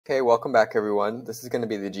Okay, welcome back everyone. This is going to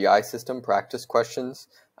be the GI system practice questions.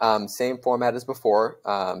 Same format as before.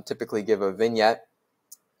 Typically give a vignette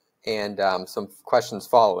and some questions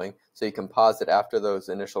following. So you can pause it after those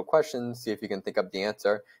initial questions, see if you can think up the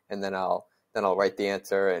answer, and then I'll write the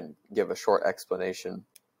answer and give a short explanation.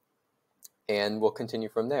 And we'll continue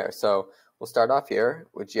from there. So we'll start off here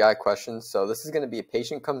with GI questions. So this is going to be a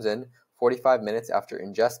patient comes in 45 minutes after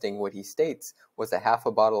ingesting what he states was a half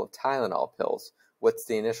a bottle of Tylenol pills. What's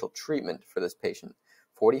the initial treatment for this patient?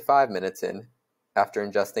 45 minutes in after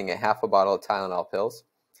ingesting a half a bottle of Tylenol pills.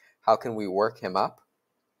 How can we work him up?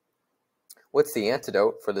 What's the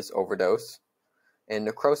antidote for this overdose? And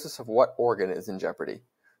necrosis of what organ is in jeopardy?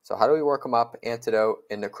 So how do we work him up, antidote,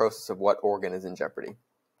 and necrosis of what organ is in jeopardy?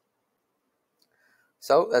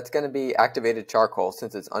 So that's going to be activated charcoal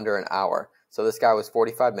since it's under an hour. So this guy was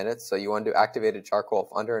 45 minutes, so you want to do activated charcoal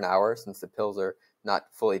of under an hour since the pills are not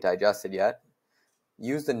fully digested yet.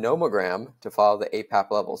 Use the nomogram to follow the APAP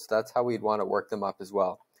levels. So that's how we'd want to work them up as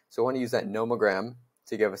well. So we want to use that nomogram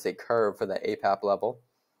to give us a curve for the APAP level.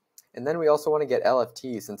 And then we also want to get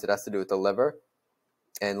LFT since it has to do with the liver,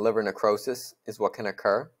 and liver necrosis is what can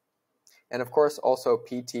occur. And of course also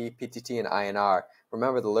PT, PTT, and INR.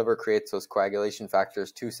 Remember the liver creates those coagulation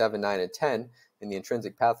factors 2, 7, 9, and 10 in the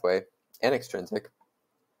intrinsic pathway and extrinsic.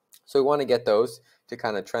 So we want to get those to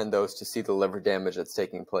kind of trend those to see the liver damage that's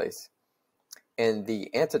taking place. And the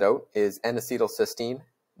antidote is N-acetylcysteine,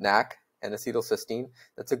 NAC, N-acetylcysteine.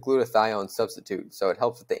 That's a glutathione substitute, so it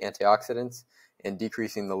helps with the antioxidants and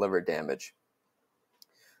decreasing the liver damage.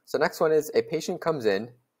 So next one is a patient comes in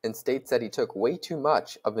and states that he took way too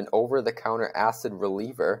much of an over-the-counter acid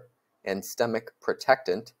reliever and stomach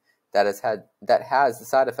protectant that has the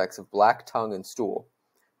side effects of black tongue and stool.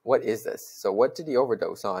 What is this? So what did he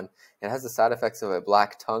overdose on? It has the side effects of a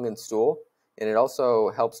black tongue and stool, and it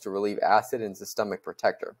also helps to relieve acid and is a stomach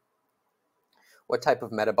protector. What type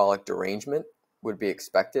of metabolic derangement would be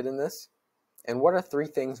expected in this? And what are 3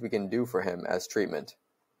 things we can do for him as treatment?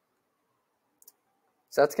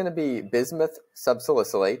 So that's going to be bismuth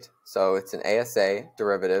subsalicylate. So it's an ASA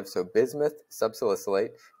derivative. So bismuth subsalicylate.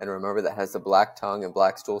 And remember that has the black tongue and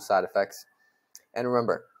black stool side effects. And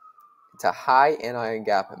remember, it's a high anion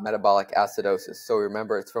gap metabolic acidosis. So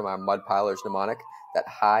remember it's from our mud pilers mnemonic, that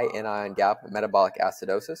high anion gap metabolic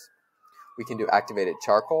acidosis. We can do activated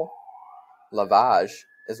charcoal, lavage,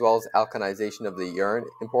 as well as alkalization of the urine,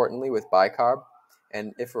 importantly with bicarb.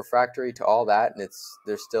 And if refractory to all that and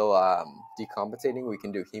they're still decompensating, we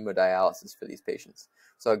can do hemodialysis for these patients.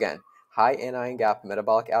 So again, high anion gap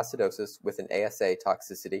metabolic acidosis with an ASA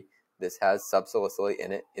toxicity. This has subsalicylate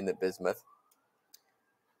in it in the bismuth.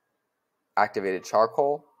 Activated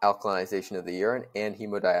charcoal, alkalization of the urine, and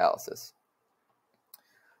hemodialysis.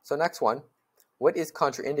 So next one, what is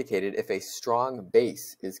contraindicated if a strong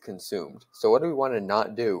base is consumed? So what do we want to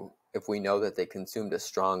not do if we know that they consumed a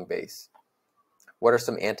strong base? What are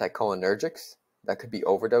some anticholinergics that could be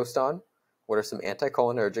overdosed on? What are some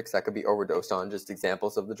anticholinergics that could be overdosed on? Just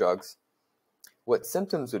examples of the drugs. What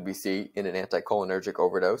symptoms would we see in an anticholinergic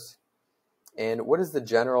overdose? And what is the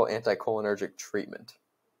general anticholinergic treatment?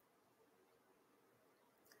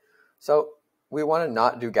 So we want to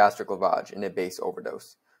not do gastric lavage in a base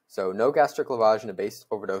overdose. So no gastric lavage in a base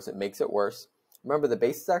overdose, it makes it worse. Remember, the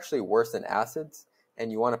base is actually worse than acids,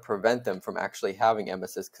 and you want to prevent them from actually having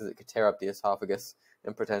emesis because it could tear up the esophagus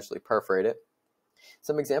and potentially perforate it.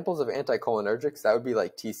 Some examples of anticholinergics, that would be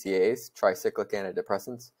like TCAs, tricyclic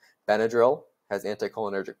antidepressants. Benadryl has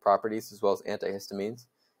anticholinergic properties as well as antihistamines,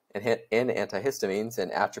 and antihistamines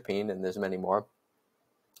and atropine, and there's many more.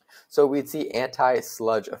 So we'd see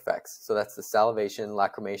anti-sludge effects. So that's the salivation,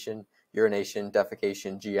 lacrimation, urination,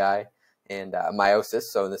 defecation, GI, and meiosis.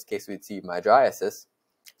 So in this case, we'd see mydriasis.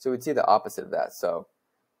 So we'd see the opposite of that. So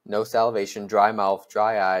no salivation, dry mouth,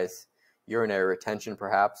 dry eyes, urinary retention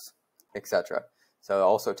perhaps, etc. So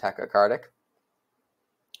also tachycardic.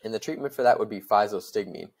 And the treatment for that would be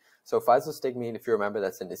physostigmine. So physostigmine, if you remember,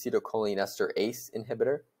 that's an acetylcholinesterase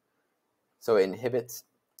inhibitor. So it inhibits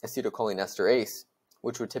acetylcholinesterase,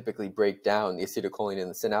 which would typically break down the acetylcholine in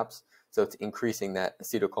the synapse. So it's increasing that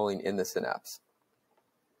acetylcholine in the synapse.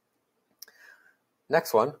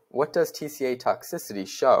 Next one, what does TCA toxicity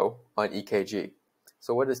show on EKG?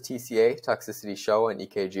 So what does TCA toxicity show on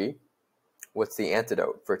EKG? What's the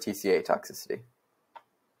antidote for TCA toxicity?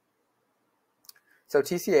 So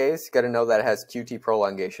TCAs, got to know that it has QT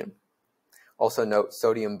prolongation. Also note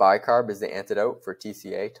sodium bicarb is the antidote for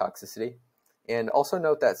TCA toxicity. And also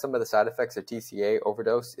note that some of the side effects of TCA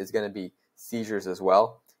overdose is going to be seizures as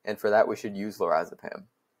well. And for that, we should use lorazepam.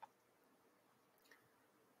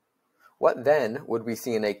 What then would we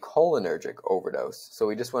see in a cholinergic overdose? So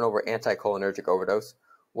we just went over anticholinergic overdose.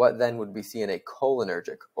 What then would we see in a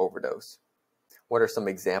cholinergic overdose? What are some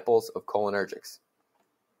examples of cholinergics?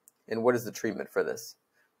 And what is the treatment for this?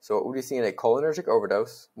 So what would we see in a cholinergic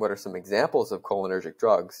overdose? What are some examples of cholinergic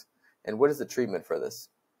drugs? And what is the treatment for this?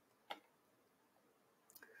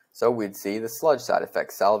 So we'd see the sludge side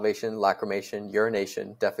effects: salivation, lacrimation,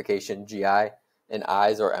 urination, defecation, GI, and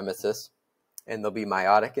eyes or emesis. And they'll be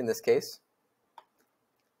meiotic in this case.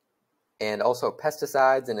 And also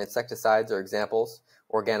pesticides and insecticides are examples,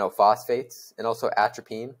 organophosphates, and also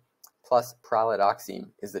atropine, plus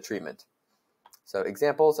pralidoxime is the treatment. So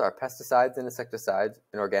examples are pesticides and insecticides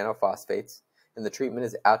and organophosphates, and the treatment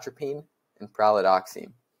is atropine and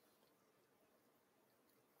pralidoxime.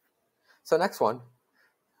 So next one,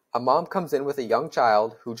 a mom comes in with a young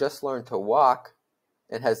child who just learned to walk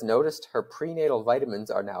and has noticed her prenatal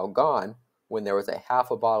vitamins are now gone when there was a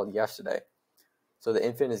half a bottle yesterday. So the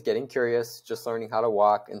infant is getting curious, just learning how to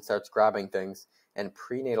walk, and starts grabbing things, and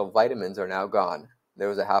prenatal vitamins are now gone. There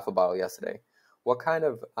was a half a bottle yesterday. What kind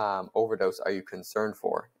of overdose are you concerned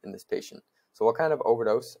for in this patient? So what kind of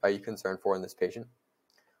overdose are you concerned for in this patient?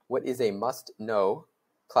 What is a must-know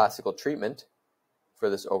classical treatment for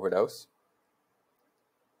this overdose?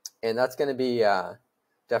 And that's going to be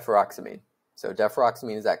deferoxamine. So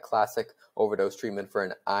deferoxamine is that classic overdose treatment for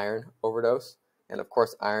an iron overdose. And of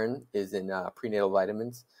course, iron is in prenatal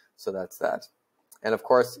vitamins, so that's that. And of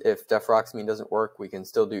course, if deferoxamine doesn't work, we can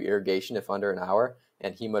still do irrigation if under an hour,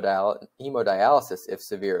 and hemodialysis if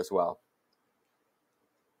severe as well.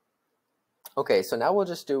 Okay, so now we'll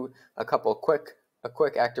just do a couple quick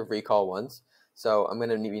active recall ones. So I'm going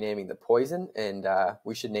to be naming the poison, and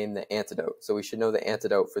we should name the antidote. So we should know the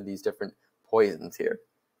antidote for these different poisons here,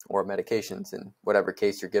 or medications in whatever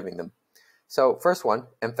case you're giving them. So first one,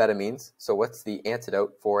 amphetamines. So what's the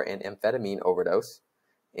antidote for an amphetamine overdose?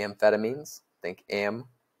 Amphetamines, think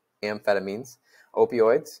amphetamines.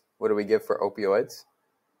 Opioids, what do we give for opioids?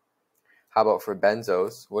 How about for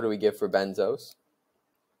benzos? What do we give for benzos?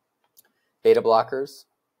 Beta blockers,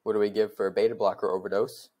 what do we give for a beta blocker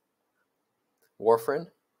overdose? Warfarin,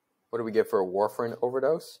 what do we give for a warfarin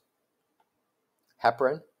overdose?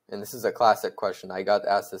 Heparin, and this is a classic question. I got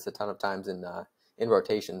asked this a ton of times in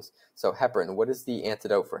rotations. So heparin, what is the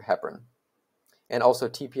antidote for heparin? And also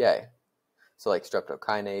TPA, so like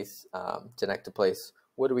streptokinase, tenecteplase,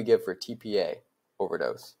 what do we give for TPA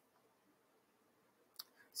overdose?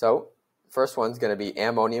 So first one's going to be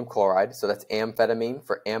ammonium chloride, so that's amphetamine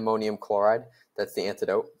for ammonium chloride. That's the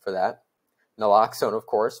antidote for that. Naloxone, of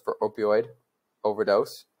course, for opioid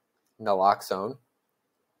overdose, naloxone.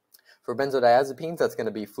 For benzodiazepines, that's going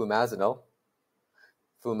to be flumazenil.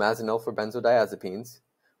 Flumazenil for benzodiazepines.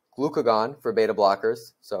 Glucagon for beta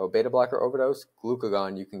blockers. So beta blocker overdose,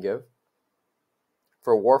 glucagon you can give.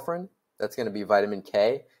 For warfarin, that's going to be vitamin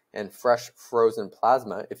K and fresh frozen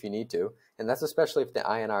plasma if you need to. And that's especially if the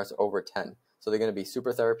INR is over 10. So they're going to be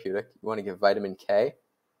super therapeutic. You want to give vitamin K.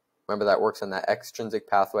 Remember that works on that extrinsic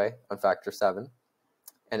pathway on factor 7.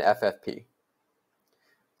 And FFP.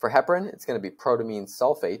 For heparin, it's going to be protamine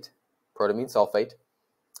sulfate.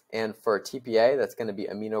 And for TPA, that's going to be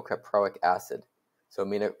aminocaproic acid. So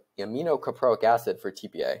aminocaproic acid for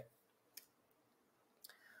TPA.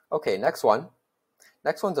 Okay, next one.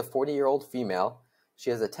 Next one's a 40-year-old female. She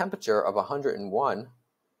has a temperature of 101,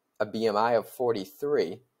 a BMI of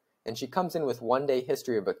 43, and she comes in with one-day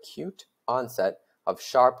history of acute onset of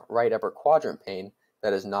sharp right upper quadrant pain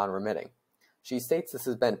that is non-remitting. She states this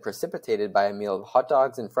has been precipitated by a meal of hot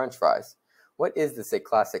dogs and french fries. What is this a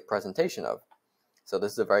classic presentation of? So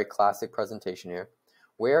this is a very classic presentation here.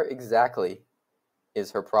 Where exactly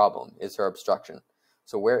is her problem, is her obstruction?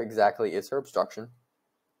 So where exactly is her obstruction?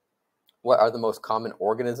 What are the most common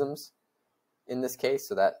organisms in this case?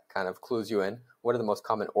 So that kind of clues you in. What are the most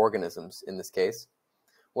common organisms in this case?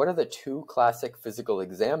 What are the two classic physical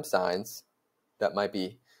exam signs that might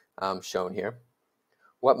be shown here?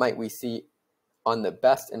 What might we see on the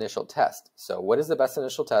best initial test? So what is the best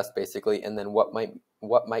initial test basically, and then what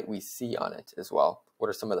might we see on it as well? What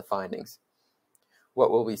are some of the findings? What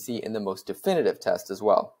will we see in the most definitive test as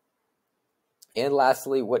well? And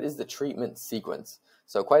lastly, what is the treatment sequence?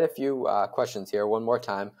 So quite a few questions here. One more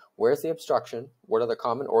time. Where's the obstruction? What are the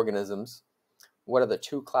common organisms? What are the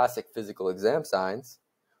two classic physical exam signs?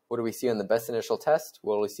 What do we see on the best initial test?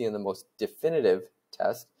 What do we see in the most definitive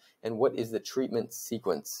test? And what is the treatment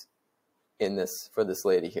sequence in this for this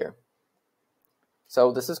lady here?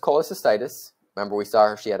 So this is cholecystitis. Remember, we saw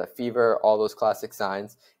her, she had a fever, all those classic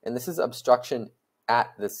signs. And this is obstruction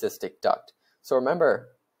at the cystic duct. So remember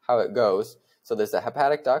how it goes. So there's a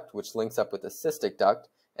hepatic duct, which links up with the cystic duct.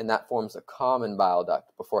 and that forms a common bile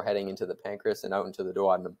duct before heading into the pancreas and out into the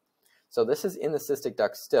duodenum. So this is in the cystic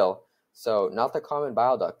duct still, so not the common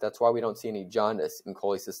bile duct. That's why we don't see any jaundice in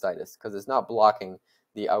cholecystitis, because it's not blocking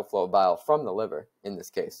the outflow of bile from the liver in this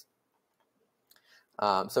case.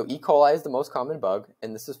 So E. coli is the most common bug,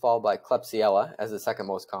 and this is followed by Klebsiella as the second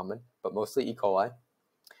most common, but mostly E. coli.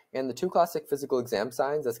 And the two classic physical exam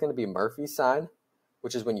signs, that's going to be Murphy's sign,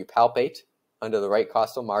 which is when you palpate under the right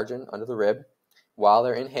costal margin, under the rib, while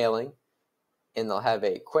they're inhaling, and they'll have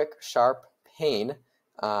a quick, sharp pain,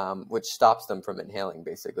 which stops them from inhaling,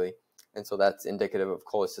 basically. And so that's indicative of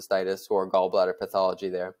cholecystitis or gallbladder pathology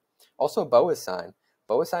there. Also, Boas sign.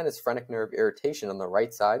 Boas sign is phrenic nerve irritation on the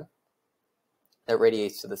right side that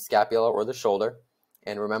radiates to the scapula or the shoulder.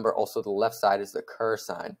 And remember, also the left side is the Kerr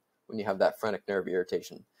sign when you have that phrenic nerve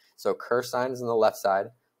irritation. So Kerr sign is on the left side,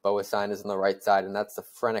 Boas sign is on the right side, and that's the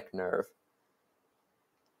phrenic nerve.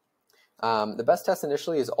 The best test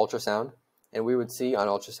initially is ultrasound, and we would see on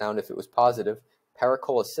ultrasound, if it was positive,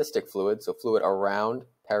 pericholecystic fluid, so fluid around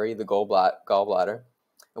the gallbladder.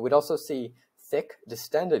 And we'd also see thick,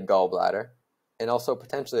 distended gallbladder, and also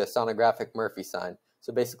potentially a sonographic Murphy sign.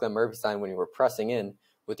 So basically a Murphy sign when you were pressing in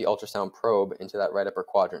with the ultrasound probe into that right upper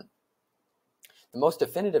quadrant. The most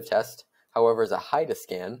definitive test, however, is a HIDA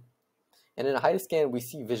scan. And in a HIDA scan, we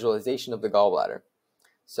see visualization of the gallbladder.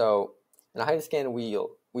 So in a HIDA scan, we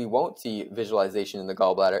won't see visualization in the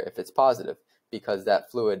gallbladder if it's positive, because that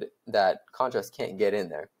fluid, that contrast can't get in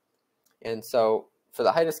there. And so for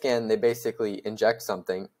the HIDA scan, they basically inject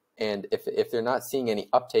something, and if they're not seeing any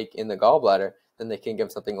uptake in the gallbladder, then they can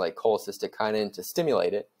give something like cholecystokinin to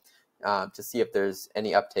stimulate it, to see if there's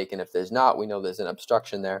any uptake, and if there's not, we know there's an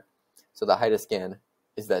obstruction there. So the HIDA scan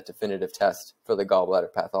is that definitive test for the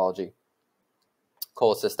gallbladder pathology,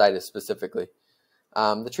 cholecystitis specifically.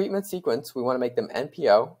 The treatment sequence, we want to make them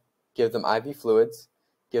NPO, give them IV fluids,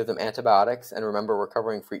 give them antibiotics, and remember we're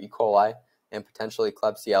covering for E. coli and potentially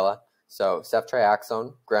Klebsiella. So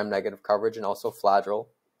ceftriaxone, gram-negative coverage, and also flagyl,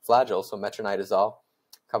 so metronidazole,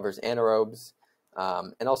 covers anaerobes,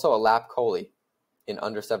 and also a lap chole in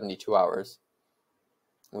under 72 hours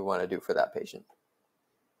we want to do for that patient.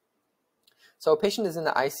 So a patient is in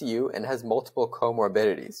the ICU and has multiple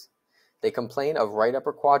comorbidities. They complain of right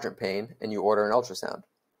upper quadrant pain, and you order an ultrasound.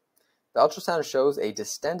 The ultrasound shows a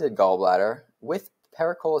distended gallbladder with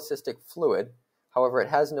pericholecystic fluid. However, it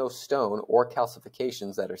has no stone or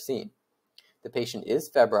calcifications that are seen. The patient is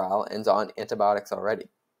febrile and is on antibiotics already.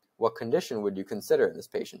 What condition would you consider in this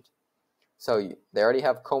patient? So they already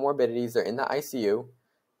have comorbidities, they're in the ICU,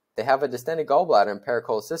 they have a distended gallbladder and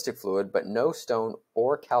pericholecystic fluid, but no stone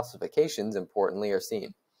or calcifications, importantly, are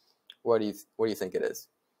seen. What do you think it is?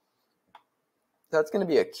 That's going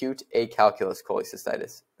to be acute acalculous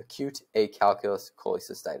cholecystitis. Acute acalculous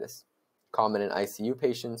cholecystitis. Common in ICU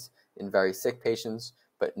patients, in very sick patients,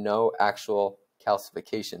 but no actual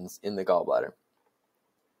calcifications in the gallbladder.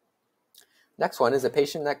 Next one is a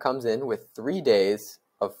patient that comes in with 3 days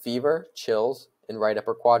of fever, chills, and right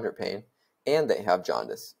upper quadrant pain, and they have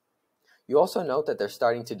jaundice. You also note that they're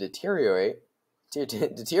starting to deteriorate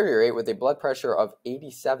with a blood pressure of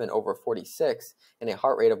 87/46 and a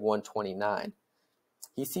heart rate of 129.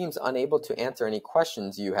 He seems unable to answer any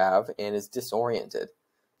questions you have and is disoriented.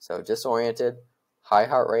 So disoriented, high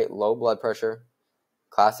heart rate, low blood pressure,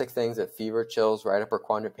 classic things of fever, chills, right upper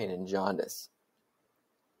quadrant pain, and jaundice.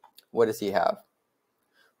 What does he have?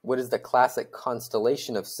 What is the classic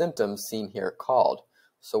constellation of symptoms seen here called?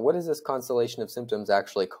 So what is this constellation of symptoms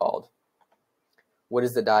actually called? What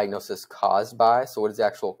is the diagnosis caused by? So what is the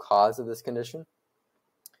actual cause of this condition?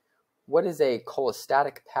 What is a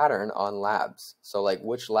cholestatic pattern on labs? So like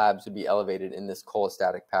which labs would be elevated in this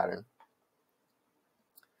cholestatic pattern?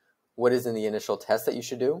 What is in the initial test that you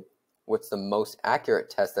should do? What's the most accurate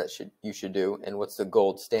test that you should do? And what's the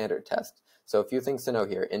gold standard test? So a few things to know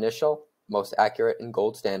here. Initial, most accurate, and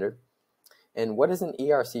gold standard. And what is an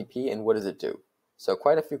ERCP and what does it do? So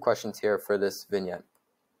quite a few questions here for this vignette.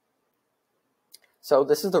 So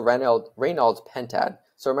this is the Raynaud's pentad.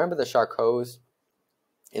 So remember the Charcot's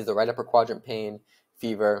is the right upper quadrant pain,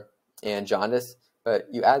 fever, and jaundice. But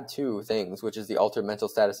you add two things, which is the altered mental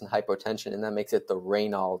status and hypotension, and that makes it the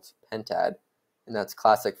Raynaud's pentad. And that's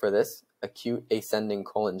classic for this, acute ascending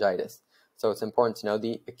cholangitis. So it's important to know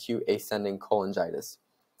the acute ascending cholangitis.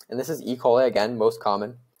 And this is E. coli, again, most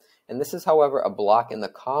common. And this is, however, a block in the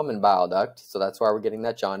common bile duct. So that's why we're getting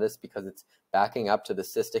that jaundice, because it's backing up to the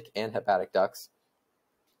cystic and hepatic ducts.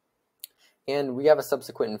 And we have a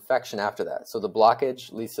subsequent infection after that. So the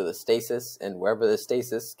blockage leads to the stasis, and wherever the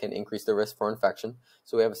stasis can increase the risk for infection.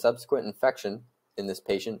 So we have a subsequent infection in this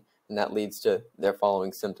patient, and that leads to their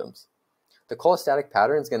following symptoms. The cholestatic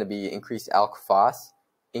pattern is going to be increased alk phos,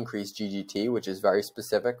 increased GGT, which is very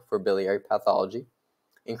specific for biliary pathology,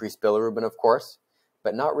 increased bilirubin, of course,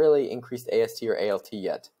 but not really increased AST or ALT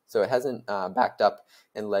yet. So it hasn't backed up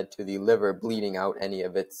and led to the liver bleeding out any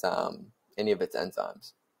of its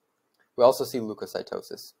enzymes. We also see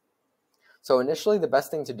leukocytosis. So initially, the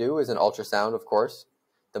best thing to do is an ultrasound, of course.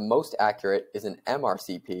 The most accurate is an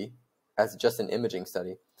MRCP, as just an imaging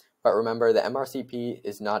study. But remember, the MRCP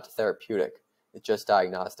is not therapeutic. It's just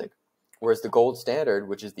diagnostic. Whereas the gold standard,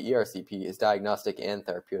 which is the ERCP, is diagnostic and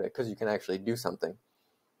therapeutic because you can actually do something.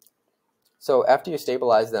 So after you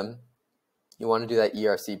stabilize them, you want to do that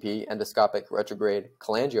ERCP, endoscopic retrograde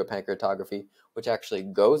cholangiopancreatography, which actually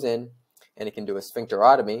goes in and it can do a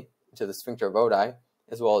sphincterotomy into the sphincter of Oddi,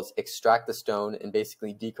 as well as extract the stone and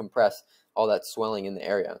basically decompress all that swelling in the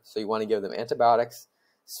area. So you want to give them antibiotics,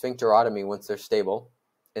 sphincterotomy once they're stable,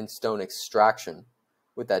 and stone extraction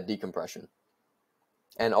with that decompression.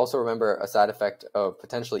 And also remember, a side effect of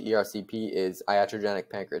potentially ERCP is iatrogenic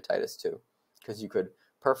pancreatitis too, because you could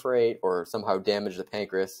perforate or somehow damage the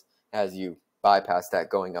pancreas as you bypass that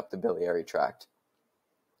going up the biliary tract.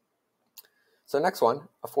 So next one,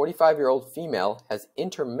 a 45-year-old female has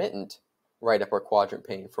intermittent right upper quadrant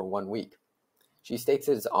pain for 1 week. She states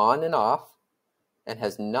it is on and off and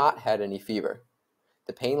has not had any fever.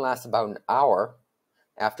 The pain lasts about an hour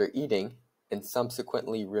after eating and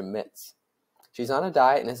subsequently remits. She's on a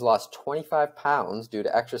diet and has lost 25 pounds due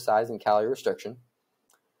to exercise and calorie restriction.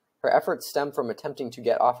 Her efforts stem from attempting to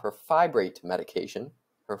get off her fibrate medication,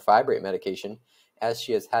 as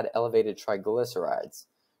she has had elevated triglycerides.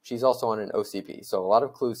 She's also on an OCP, so a lot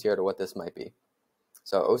of clues here to what this might be.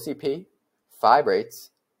 So OCP,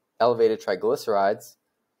 fibrates, elevated triglycerides,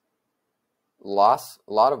 a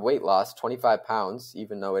lot of weight loss, 25 pounds,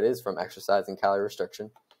 even though it is from exercise and calorie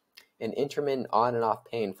restriction, and intermittent on and off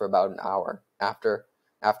pain for about an hour after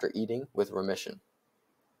eating with remission.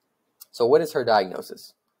 So what is her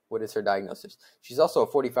diagnosis? She's also a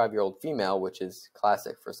 45-year-old female, which is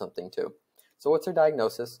classic for something too. So what's her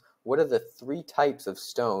diagnosis? What are the 3 types of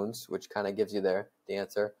stones, which kind of gives you the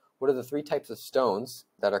answer. What are the 3 types of stones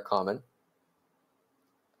that are common?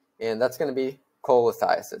 And that's going to be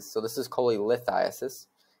cholelithiasis. So this is cholelithiasis.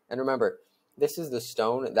 And remember, this is the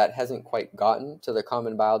stone that hasn't quite gotten to the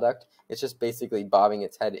common bile duct. It's just basically bobbing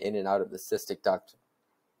its head in and out of the cystic duct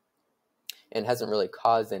and hasn't really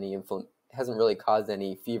caused any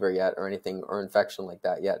fever yet or anything or infection like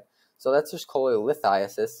that yet. So that's just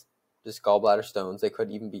cholelithiasis, just gallbladder stones. They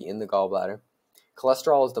could even be in the gallbladder.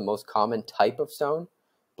 Cholesterol is the most common type of stone.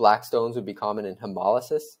 Black stones would be common in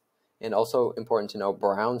hemolysis, and also important to know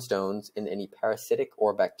brown stones in any parasitic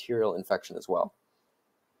or bacterial infection as well.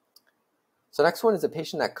 So next one is a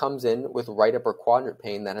patient that comes in with right upper quadrant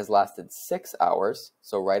pain that has lasted 6 hours.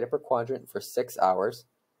 So right upper quadrant for 6 hours.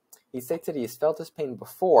 He states that he has felt this pain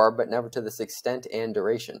before, but never to this extent and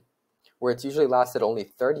duration, where it's usually lasted only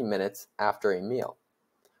 30 minutes after a meal.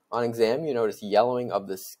 On exam, you notice yellowing of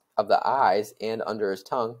the eyes and under his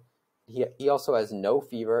tongue. He also has no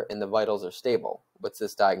fever and the vitals are stable. What's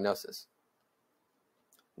this diagnosis?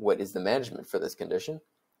 What is the management for this condition?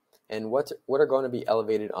 And what are going to be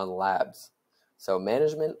elevated on labs? So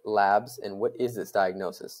management, labs, and what is this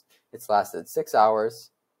diagnosis? It's lasted 6 hours,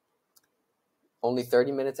 only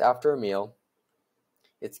 30 minutes after a meal.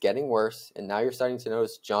 It's getting worse, and now you're starting to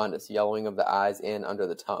notice jaundice, yellowing of the eyes and under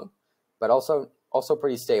the tongue, but also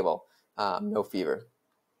pretty stable, no fever.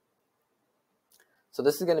 So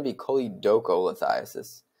this is going to be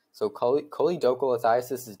choledocholithiasis. So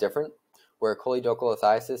choledocholithiasis is different, where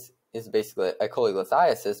choledocholithiasis is basically a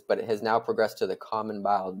cholelithiasis, but it has now progressed to the common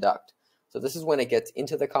bile duct. So this is when it gets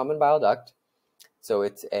into the common bile duct. So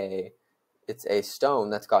it's a stone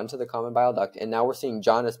that's gotten to the common bile duct, and now we're seeing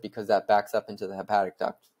jaundice because that backs up into the hepatic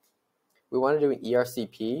duct. We want to do an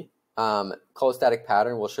ERCP. Cholestatic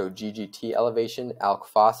pattern will show GGT elevation, alk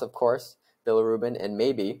phos, of course, bilirubin, and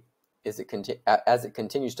maybe, as it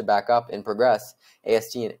continues to back up and progress,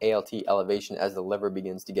 AST and ALT elevation as the liver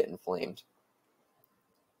begins to get inflamed.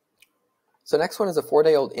 So next one is a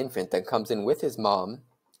 4-day-old infant that comes in with his mom,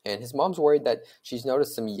 and his mom's worried that she's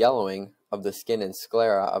noticed some yellowing of the skin and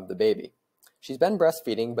sclera of the baby. She's been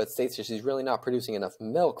breastfeeding, but states that she's really not producing enough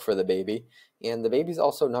milk for the baby, and the baby's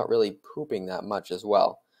also not really pooping that much as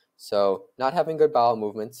well. So not having good bowel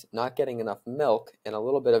movements, not getting enough milk, and a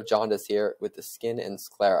little bit of jaundice here with the skin and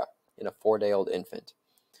sclera in a 4-day-old infant.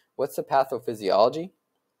 What's the pathophysiology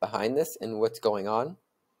behind this and what's going on?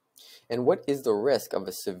 And what is the risk of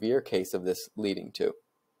a severe case of this leading to?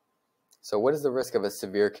 So what is the risk of a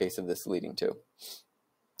severe case of this leading to?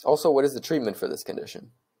 Also, what is the treatment for this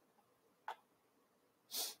condition?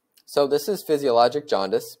 So this is physiologic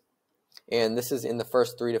jaundice, and this is in the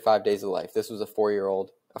first 3 to 5 days of life. This was a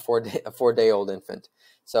 4-day-old infant.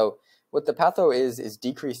 So what the patho is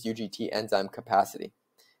decreased UGT enzyme capacity,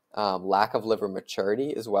 lack of liver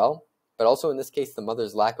maturity as well, but also in this case, the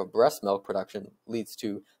mother's lack of breast milk production leads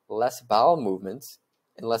to less bowel movements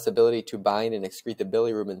and less ability to bind and excrete the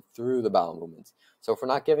bilirubin through the bowel movements. So if we're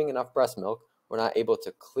not giving enough breast milk, we're not able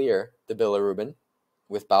to clear the bilirubin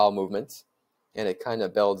with bowel movements, and it kind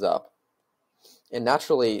of builds up. And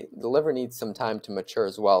naturally, the liver needs some time to mature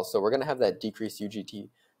as well, so we're going to have that decreased UGT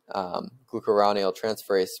glucuronidase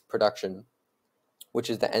transferase production, which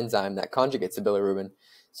is the enzyme that conjugates the bilirubin.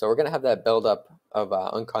 So we're going to have that buildup of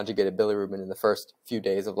unconjugated bilirubin in the first few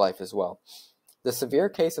days of life as well. The severe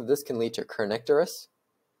case of this can lead to kernicterus,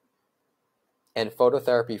 and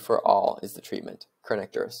phototherapy for all is the treatment,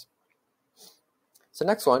 kernicterus. So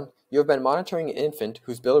next one, you have been monitoring an infant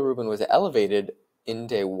whose bilirubin was elevated in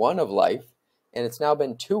day 1 of life, and it's now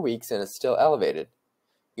been 2 weeks and it's still elevated.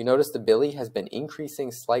 You notice the bili has been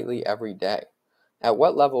increasing slightly every day. At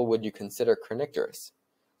what level would you consider kernicterus?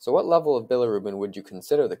 So what level of bilirubin would you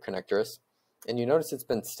consider the kernicterus? And you notice it's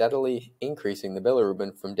been steadily increasing the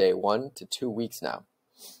bilirubin from day 1 to 2 weeks now.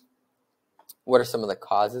 What are some of the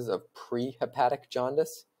causes of prehepatic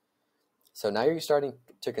jaundice? So now you're starting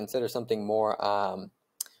to consider something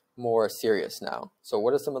more serious now. So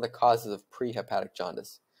what are some of the causes of prehepatic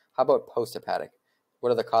jaundice? How about posthepatic?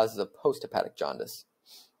 What are the causes of posthepatic jaundice?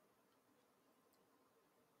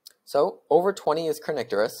 So over 20 is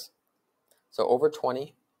kernicterus. So over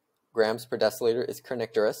 20 grams per deciliter is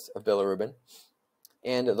kernicterus of bilirubin.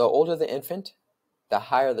 And the older the infant, the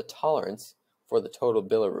higher the tolerance for the total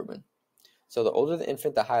bilirubin. So the older the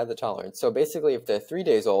infant, the higher the tolerance. So basically, if they're 3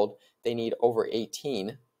 days old, they need over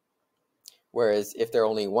 18. Whereas if they're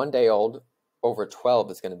only 1 day old, over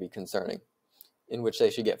 12 is going to be concerning, in which they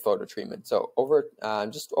should get photo treatment. So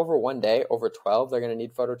just over 1 day, over 12, they're going to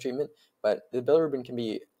need photo treatment. But the bilirubin can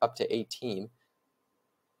be up to 18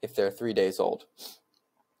 if they're 3 days old.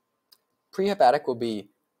 Prehepatic will be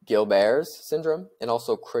Gilbert's syndrome and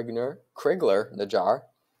also Crigler-Najjar.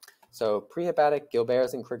 So prehepatic,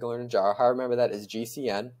 Gilbert's, and Crigler-Najjar, how I remember that is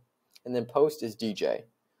GCN, and then post is DJ.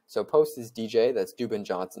 So post is DJ, that's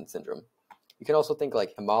Dubin-Johnson syndrome. You can also think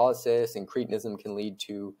like hemolysis and cretinism can lead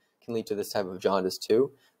to this type of jaundice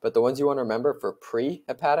too. But the ones you want to remember for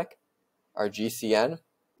prehepatic are GCN,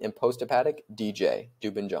 and posthepatic, DJ,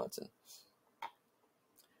 Dubin-Johnson.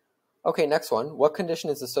 Okay, next one. What condition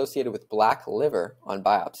is associated with black liver on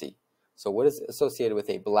biopsy? So what is associated with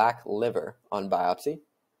a black liver on biopsy?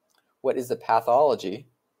 What is the pathology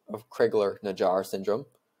of Crigler-Najjar syndrome?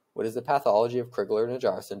 What is the pathology of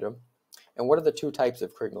Crigler-Najjar syndrome? And what are the 2 types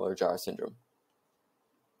of Crigler-Najjar syndrome?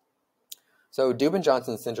 So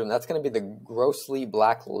Dubin-Johnson syndrome, that's going to be the grossly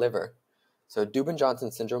black liver. So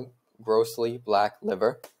Dubin-Johnson syndrome, grossly black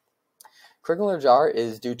liver. Crigler-Najjar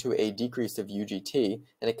is due to a decrease of UGT,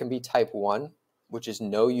 and it can be type 1, which is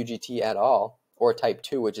no UGT at all, or type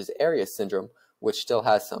 2, which is Arias syndrome, which still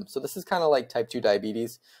has some. So this is kind of like type 2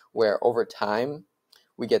 diabetes, where over time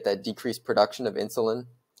we get that decreased production of insulin,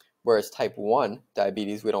 whereas type 1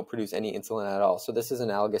 diabetes, we don't produce any insulin at all. So this is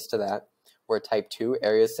analogous to that, where type 2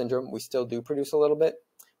 Arias syndrome, we still do produce a little bit,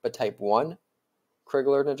 but type 1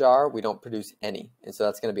 Crigler-Najjar, we don't produce any, and so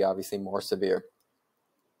that's going to be obviously more severe.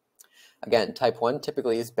 Again, type 1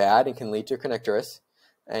 typically is bad and can lead to kernicterus,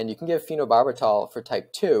 and you can give phenobarbital for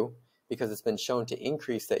type 2 because it's been shown to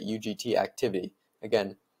increase that UGT activity.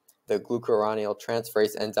 Again, the glucuronidase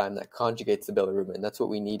transferase enzyme that conjugates the bilirubin. That's what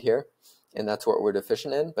we need here, and that's what we're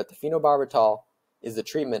deficient in. But the phenobarbital is the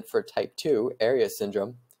treatment for type 2 Arias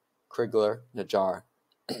syndrome, Crigler-Najjar.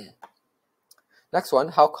 Next one,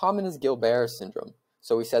 how common is Gilbert's syndrome?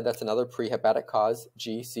 So we said that's another prehepatic cause,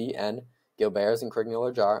 GCN. Gilbert's and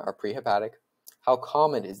Crigler-Najjar are prehepatic. How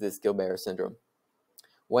common is this Gilbert syndrome?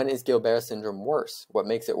 When is Gilbert syndrome worse? What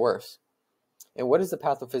makes it worse? And what is the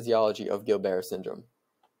pathophysiology of Gilbert syndrome?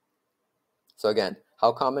 So again,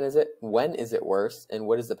 how common is it? When is it worse? And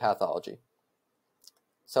what is the pathology?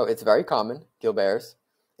 So it's very common, Gilbert's.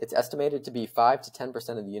 It's estimated to be 5 to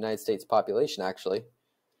 10% of the United States population, actually.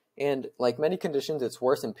 And like many conditions, it's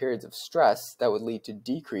worse in periods of stress that would lead to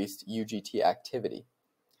decreased UGT activity.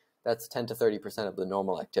 That's 10 to 30% of the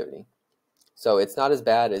normal activity. So it's not as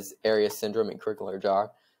bad as Arias syndrome and Crigler-Najjar,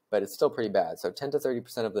 but it's still pretty bad. So 10 to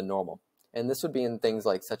 30% of the normal. And this would be in things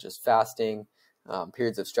like such as fasting,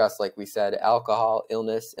 periods of stress, like we said, alcohol,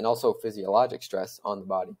 illness, and also physiologic stress on the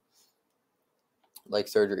body, like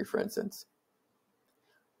surgery, for instance.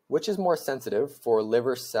 Which is more sensitive for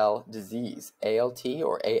liver cell disease, ALT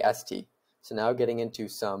or AST? So now getting into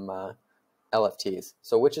some LFTs.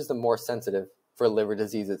 So which is the more sensitive for liver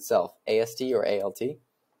disease itself, AST or ALT?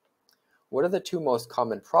 What are the two most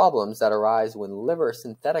common problems that arise when liver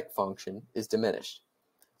synthetic function is diminished?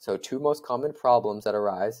 So two most common problems that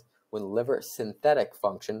arise when liver synthetic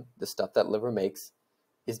function, the stuff that liver makes,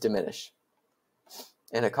 is diminished.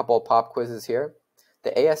 And a couple of pop quizzes here.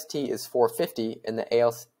 The AST is 450 and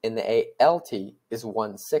the ALT is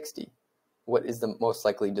 160. What is the most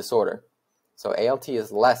likely disorder? So ALT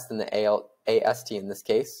is less than the AST in this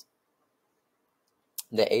case.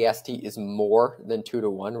 The AST is more than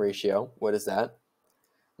 2-to-1 ratio. What is that?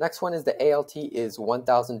 Next one is the ALT is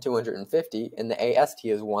 1,250 and the AST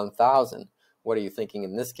is 1,000. What are you thinking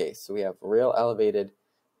in this case? So we have real elevated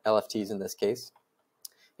LFTs in this case.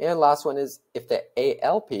 And last one is if the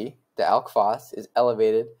ALP, the alk phos, is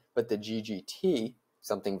elevated, but the GGT,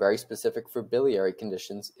 something very specific for biliary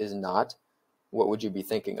conditions, is not, what would you be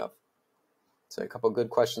thinking of? So a couple good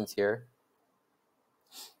questions here.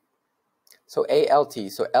 So ALT,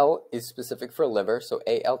 so L is specific for liver, so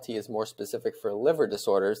ALT is more specific for liver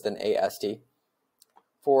disorders than AST.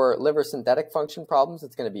 For liver synthetic function problems,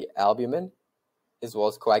 it's going to be albumin, as well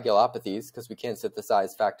as coagulopathies, because we can't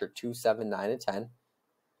synthesize factor 2, 7, 9, and 10.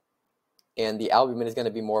 And the albumin is going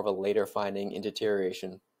to be more of a later finding in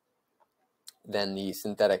deterioration than the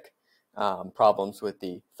synthetic problems with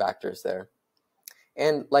the factors there.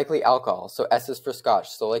 And likely alcohol, so S is for Scotch.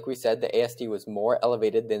 So like we said, the AST was more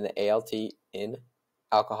elevated than the ALT in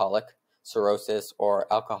alcoholic cirrhosis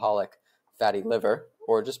or alcoholic fatty liver,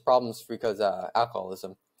 or just problems because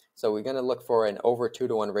alcoholism. So we're going to look for an over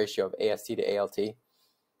 2-to-1 ratio of AST to ALT,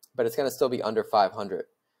 but it's going to still be under 500.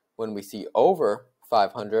 When we see over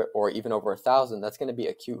 500 or even over 1,000, that's going to be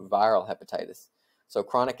acute viral hepatitis. So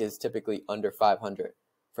chronic is typically under 500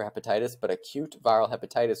 for hepatitis, but acute viral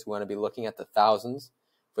hepatitis, we want to be looking at the thousands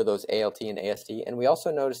for those ALT and AST. And we also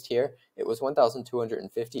noticed here it was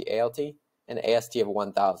 1,250 ALT and AST of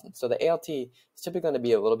 1,000. So the ALT is typically going to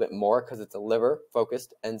be a little bit more because it's a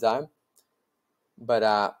liver-focused enzyme,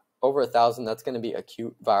 but over 1,000, that's going to be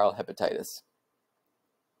acute viral hepatitis.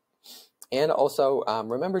 And also,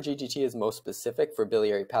 remember GGT is most specific for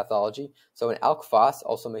biliary pathology. So an alk phos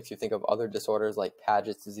also makes you think of other disorders like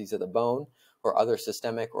Paget's disease of the bone or other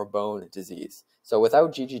systemic or bone disease. So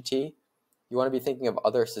without GGT, you want to be thinking of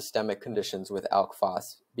other systemic conditions with alk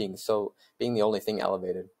phos being the only thing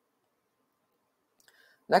elevated.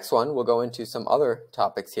 Next one, we'll go into some other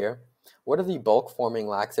topics here. What are the bulk forming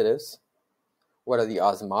laxatives? What are the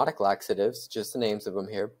osmotic laxatives? Just the names of them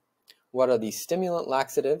here. What are the stimulant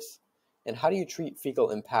laxatives? And how do you treat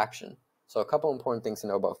fecal impaction? So a couple important things to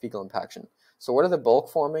know about fecal impaction. So what are the bulk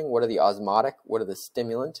forming? What are the osmotic? What are the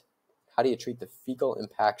stimulant? How do you treat the fecal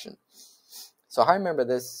impaction? So how I remember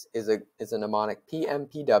this is a mnemonic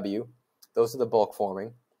PMPW. Those are the bulk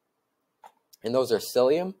forming. And those are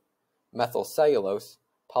psyllium, methylcellulose,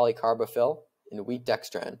 polycarbophyll, and wheat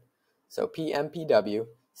dextran. So PMPW,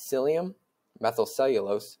 psyllium,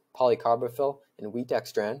 methylcellulose, polycarbophyll, and wheat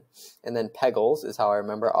dextran. And then PEGOLS is how I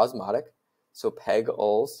remember osmotic. So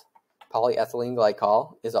PEGOLS, polyethylene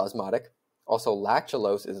glycol, is osmotic. Also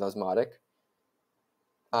lactulose is osmotic.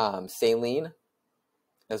 Saline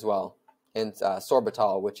as well. And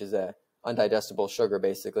sorbitol, which is a undigestible sugar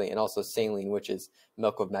basically. And also saline, which is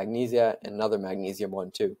milk of magnesia, and another magnesium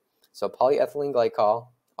one too. So polyethylene glycol,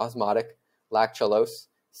 osmotic, lactulose,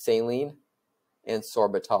 saline, and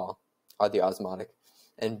sorbitol are the osmotic.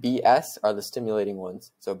 And BS are the stimulating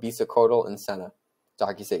ones. So bisacodyl and senna,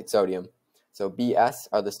 docusate sodium. So BS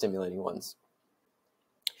are the stimulating ones.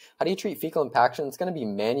 How do you treat fecal impaction? It's going to be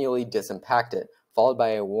manually disimpact it, followed by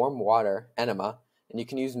a warm water enema. And you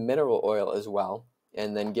can use mineral oil as well,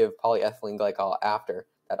 and then give polyethylene glycol after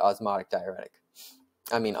that osmotic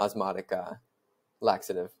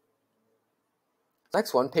laxative.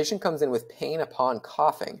 Next one, patient comes in with pain upon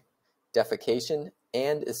coughing, defecation,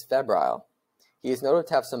 and is febrile. He is noted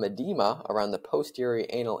to have some edema around the posterior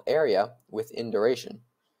anal area with induration.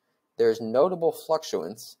 There is notable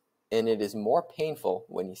fluctuance, and it is more painful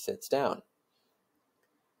when he sits down.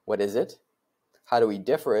 What is it? How do we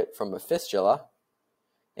differ it from a fistula?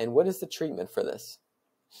 And what is the treatment for this?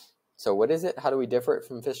 So what is it? How do we differ it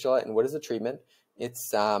from fistula? And what is the treatment? It's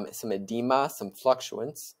some edema, some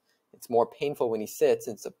fluctuance. It's more painful when he sits.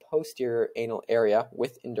 It's a posterior anal area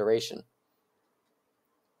with induration.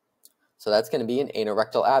 So that's going to be an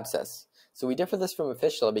anorectal abscess. So we differ this from a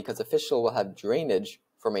fistula because a fistula will have drainage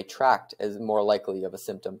from a tract as more likely of a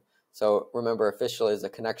symptom. So remember, a fistula is a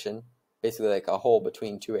connection, basically like a hole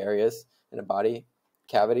between two areas in a body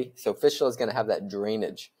cavity. So fistula is going to have that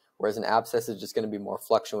drainage, whereas an abscess is just going to be more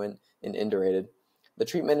fluctuant and indurated. The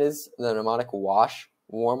treatment is the mnemonic wash,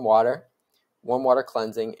 warm water, warm water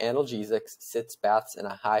cleansing, analgesics, sitz baths, and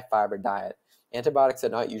a high-fiber diet. Antibiotics are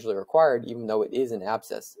not usually required, even though it is an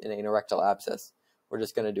abscess, an anorectal abscess. We're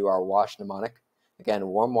just going to do our wash mnemonic. Again,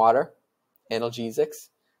 warm water, analgesics,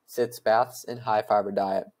 sitz baths, and high-fiber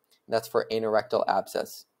diet. That's for anorectal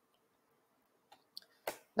abscess.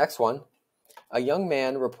 Next one. A young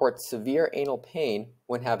man reports severe anal pain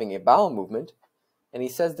when having a bowel movement, and he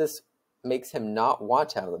says this makes him not want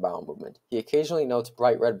to have the bowel movement. He occasionally notes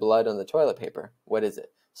bright red blood on the toilet paper. What is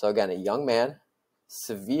it? So again, a young man,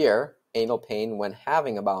 severe anal pain when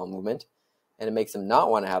having a bowel movement, and it makes him not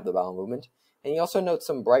want to have the bowel movement. And he also notes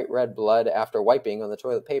some bright red blood after wiping on the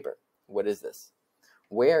toilet paper. What is this?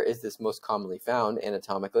 Where is this most commonly found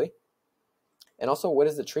anatomically? And also, what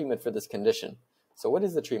is the treatment for this condition? So what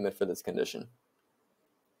is the treatment for this condition?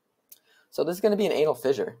 So this is going to be an anal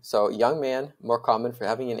fissure. So young man, more common for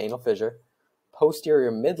having an anal fissure.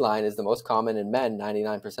 Posterior midline is the most common in men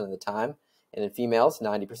 99% of the time, and in females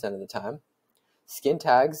 90% of the time. Skin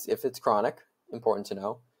tags, if it's chronic, important to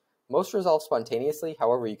know. Most resolve spontaneously.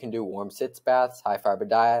 However, you can do warm sitz baths, high fiber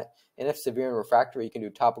diet, and if severe and refractory, you can do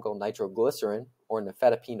topical nitroglycerin or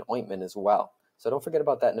nifedipine ointment as well. So don't forget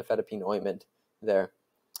about that nifedipine ointment there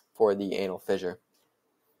for the anal fissure.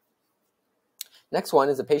 Next one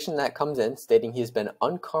is a patient that comes in stating he's been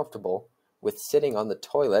uncomfortable with sitting on the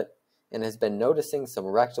toilet and has been noticing some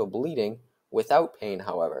rectal bleeding without pain,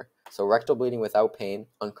 however. So rectal bleeding without pain,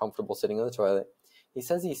 uncomfortable sitting on the toilet. He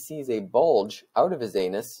says he sees a bulge out of his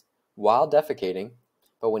anus while defecating,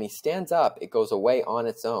 but when he stands up, it goes away on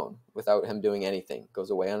its own without him doing anything. It goes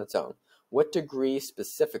away on its own. What degree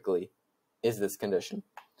specifically is this condition?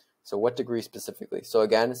 So what degree specifically? So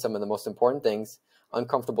again, some of the most important things: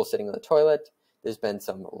 uncomfortable sitting on the toilet. There's been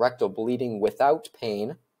some rectal bleeding without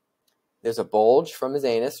pain. There's a bulge from his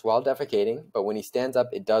anus while defecating, but when he stands up,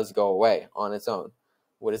 it does go away on its own.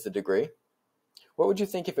 What is the degree? What would you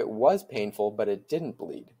think if it was painful, but it didn't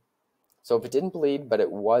bleed? So if it didn't bleed, but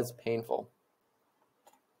it was painful.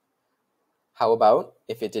 How about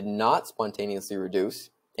if it did not spontaneously reduce,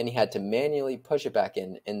 and he had to manually push it back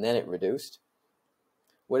in, and then it reduced?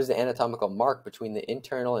 What is the anatomical mark between the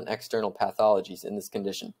internal and external pathologies in this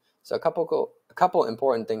condition? So a couple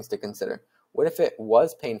important things to consider. What if it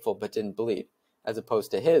was painful but didn't bleed, as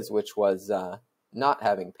opposed to his, which was not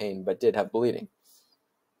having pain but did have bleeding?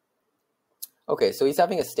 Okay, so he's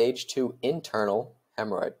having a stage 2 internal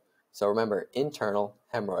hemorrhoid. So remember, internal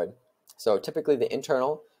hemorrhoid. So typically the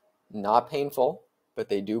internal, not painful, but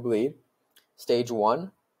they do bleed. Stage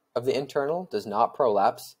 1 of the internal does not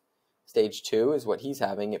prolapse. Stage 2 is what he's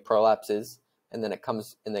having. It prolapses, and then it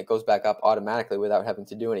comes and it goes back up automatically without having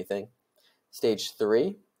to do anything. Stage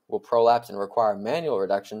 3 will prolapse and require manual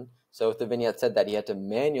reduction. So if the vignette said that he had to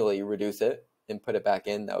manually reduce it and put it back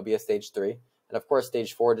in, that would be a stage 3. And of course,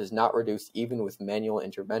 stage 4 does not reduce even with manual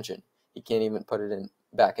intervention. He can't even put it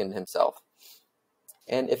back in himself.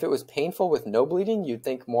 And if it was painful with no bleeding, you'd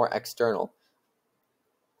think more external.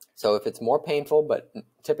 So if it's more painful, but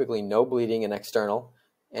typically no bleeding and external,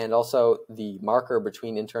 and also the marker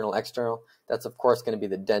between internal and external, that's of course going to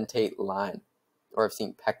be the dentate line, or I've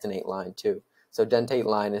seen pectinate line too. So dentate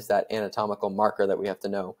line is that anatomical marker that we have to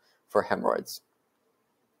know for hemorrhoids.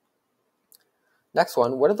 Next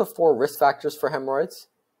one, what are the 4 risk factors for hemorrhoids?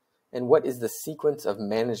 And what is the sequence of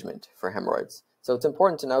management for hemorrhoids? So it's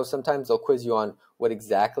important to know, sometimes they'll quiz you on what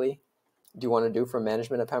exactly do you want to do for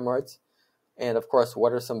management of hemorrhoids? And of course,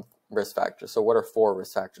 what are some risk factors? So what are 4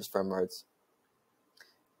 risk factors for hemorrhoids?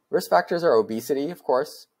 Risk factors are obesity, of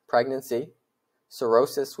course, pregnancy,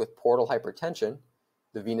 cirrhosis with portal hypertension,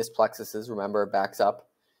 the venous plexuses, remember, backs up,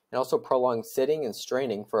 and also prolonged sitting and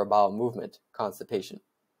straining for a bowel movement, constipation.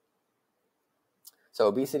 So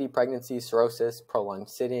obesity, pregnancy, cirrhosis, prolonged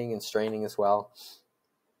sitting and straining as well.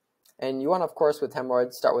 And you want to, of course, with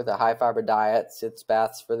hemorrhoids, start with a high-fiber diet, sitz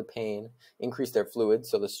baths for the pain, increase their fluid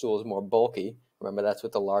so the stool is more bulky. Remember, that's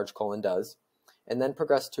what the large colon does. And then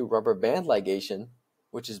progress to rubber band ligation,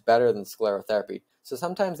 which is better than sclerotherapy. So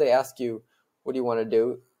sometimes they ask you, what do you want to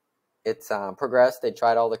do? It's progressed. They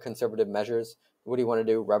tried all the conservative measures. What do you want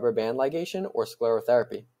to do, rubber band ligation or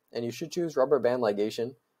sclerotherapy? And you should choose rubber band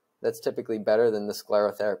ligation. That's typically better than the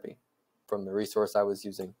sclerotherapy from the resource I was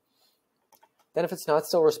using. Then if it's not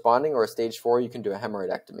still responding or a stage 4, you can do a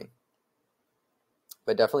hemorrhoidectomy.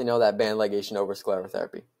 But definitely know that band ligation over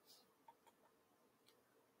sclerotherapy.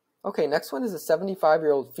 Okay, next one is a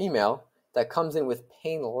 75-year-old female that comes in with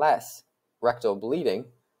painless rectal bleeding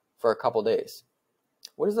for a couple days.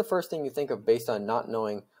 What is the first thing you think of based on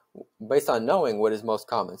knowing what is most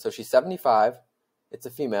common? So she's 75, it's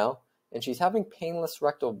a female, and she's having painless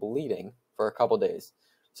rectal bleeding for a couple days.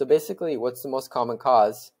 So basically, what's the most common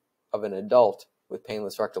cause of an adult with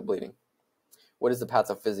painless rectal bleeding. What is the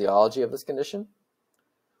pathophysiology of this condition?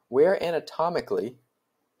 Where anatomically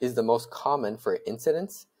is the most common for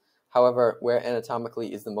incidence? However, where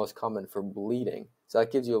anatomically is the most common for bleeding? So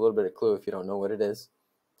that gives you a little bit of clue if you don't know what it is.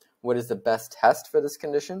 What is the best test for this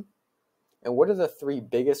condition? And what are the 3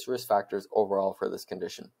 biggest risk factors overall for this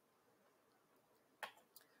condition?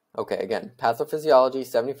 Okay, again, pathophysiology,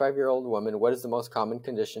 75-year-old woman, what is the most common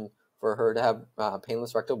condition for her to have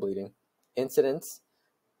painless rectal bleeding? Incidence,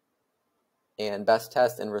 and best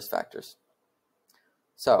test, and risk factors.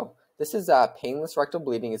 So, this is painless rectal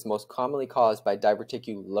bleeding is most commonly caused by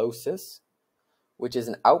diverticulosis, which is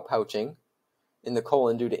an outpouching in the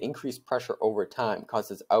colon due to increased pressure over time,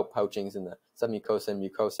 causes outpouchings in the submucosa and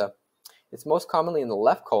mucosa. It's most commonly in the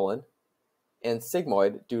left colon and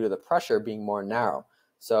sigmoid due to the pressure being more narrow.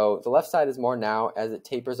 So the left side is more narrow as it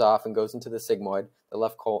tapers off and goes into the sigmoid, the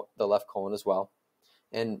left colon as well.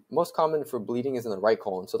 And most common for bleeding is in the right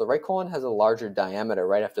colon. So the right colon has a larger diameter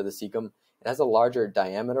right after the cecum. It has a larger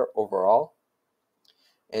diameter overall.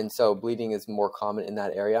 And so bleeding is more common in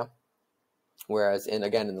that area. Whereas in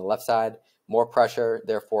the left side, more pressure,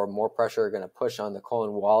 therefore more pressure going to push on the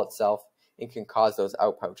colon wall itself and can cause those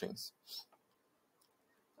outpouchings.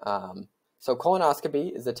 So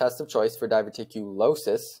colonoscopy is the test of choice for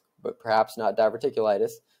diverticulosis, but perhaps not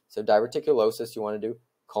diverticulitis. So diverticulosis, you want to do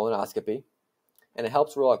colonoscopy. And it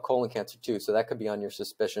helps rule out colon cancer too, so that could be on your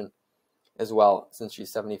suspicion as well, since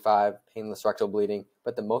she's 75, painless rectal bleeding.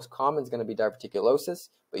 But the most common is going to be diverticulosis,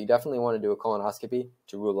 but you definitely want to do a colonoscopy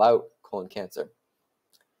to rule out colon cancer.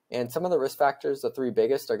 And some of the risk factors, the 3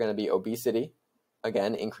 biggest, are going to be obesity,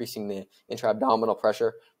 again, increasing the intra-abdominal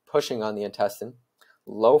pressure, pushing on the intestine.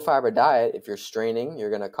 Low fiber diet, if you're straining, you're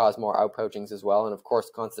going to cause more outpouchings as well. And of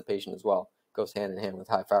course, constipation as well goes hand in hand with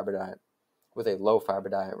high fiber diet, with a low fiber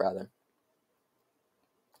diet rather.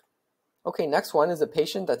 Okay, next one is a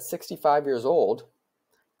patient that's 65 years old,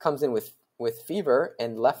 comes in with fever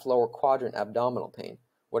and left lower quadrant abdominal pain.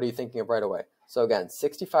 What are you thinking of right away? So again,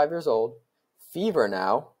 65 years old, fever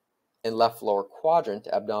now, and left lower quadrant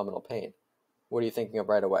abdominal pain. What are you thinking of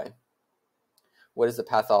right away? What is the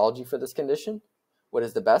pathology for this condition? What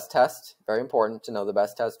is the best test? Very important to know the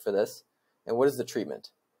best test for this. And what is the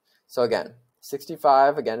treatment? So again,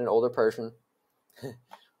 65, again, an older person,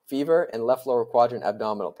 fever and left lower quadrant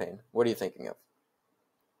abdominal pain. What are you thinking of?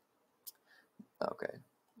 Okay,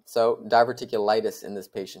 so diverticulitis in this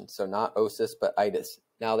patient. So not osis, but itis.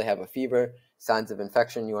 Now they have a fever, signs of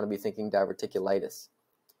infection. You want to be thinking diverticulitis.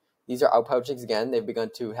 These are outpouchings again. They've begun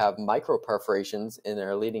to have microperforations and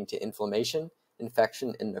are leading to inflammation,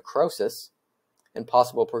 infection, and necrosis, and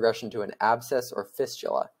possible progression to an abscess or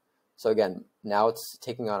fistula. So again, now it's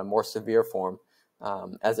taking on a more severe form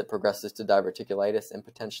as it progresses to diverticulitis and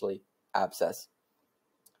potentially abscess.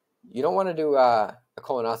 You don't want to do a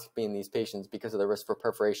colonoscopy in these patients because of the risk for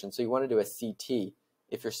perforation. So you want to do a CT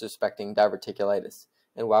if you're suspecting diverticulitis.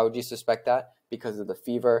 And why would you suspect that? Because of the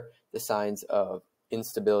fever, the signs of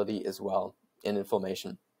instability as well, and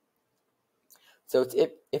inflammation. So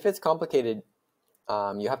if it's complicated,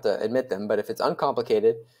 you have to admit them, but if it's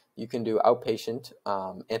uncomplicated, you can do outpatient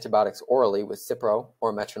antibiotics orally with Cipro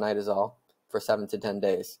or metronidazole for 7 to 10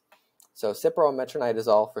 days. So Cipro and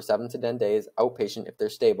metronidazole for 7 to 10 days, outpatient if they're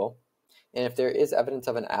stable. And if there is evidence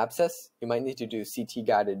of an abscess, you might need to do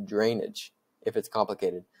CT-guided drainage if it's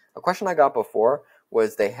complicated. A question I got before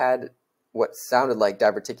was they had what sounded like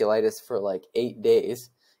diverticulitis for like 8 days,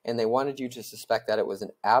 and they wanted you to suspect that it was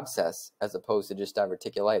an abscess as opposed to just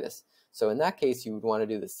diverticulitis. So in that case, you would want to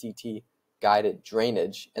do the CT-guided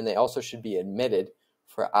drainage, and they also should be admitted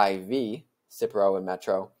for IV, Cipro and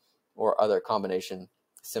Metro, or other combination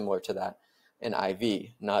similar to that, an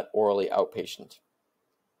IV, not orally outpatient.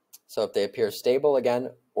 So if they appear stable,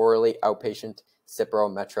 again, orally outpatient,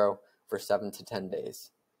 Cipro, Metro for 7 to 10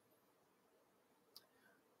 days.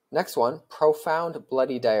 Next one, profound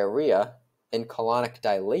bloody diarrhea and colonic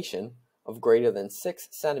dilation of greater than 6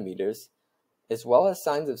 centimeters, as well as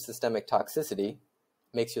signs of systemic toxicity,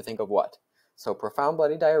 makes you think of what? So profound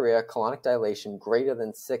bloody diarrhea, colonic dilation greater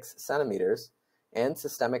than 6 centimeters, and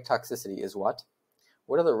systemic toxicity is what?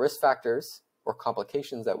 What are the risk factors or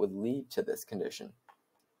complications that would lead to this condition?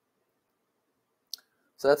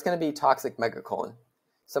 So that's going to be toxic megacolon.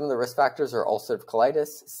 Some of the risk factors are ulcerative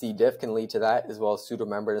colitis, C. diff can lead to that, as well as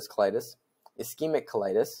pseudomembranous colitis, ischemic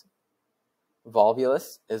colitis,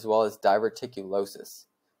 volvulus, as well as diverticulosis.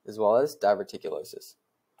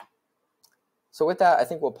 So with that, I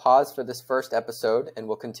think we'll pause for this first episode, and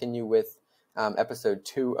we'll continue with episode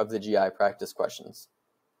 2 of the GI practice questions.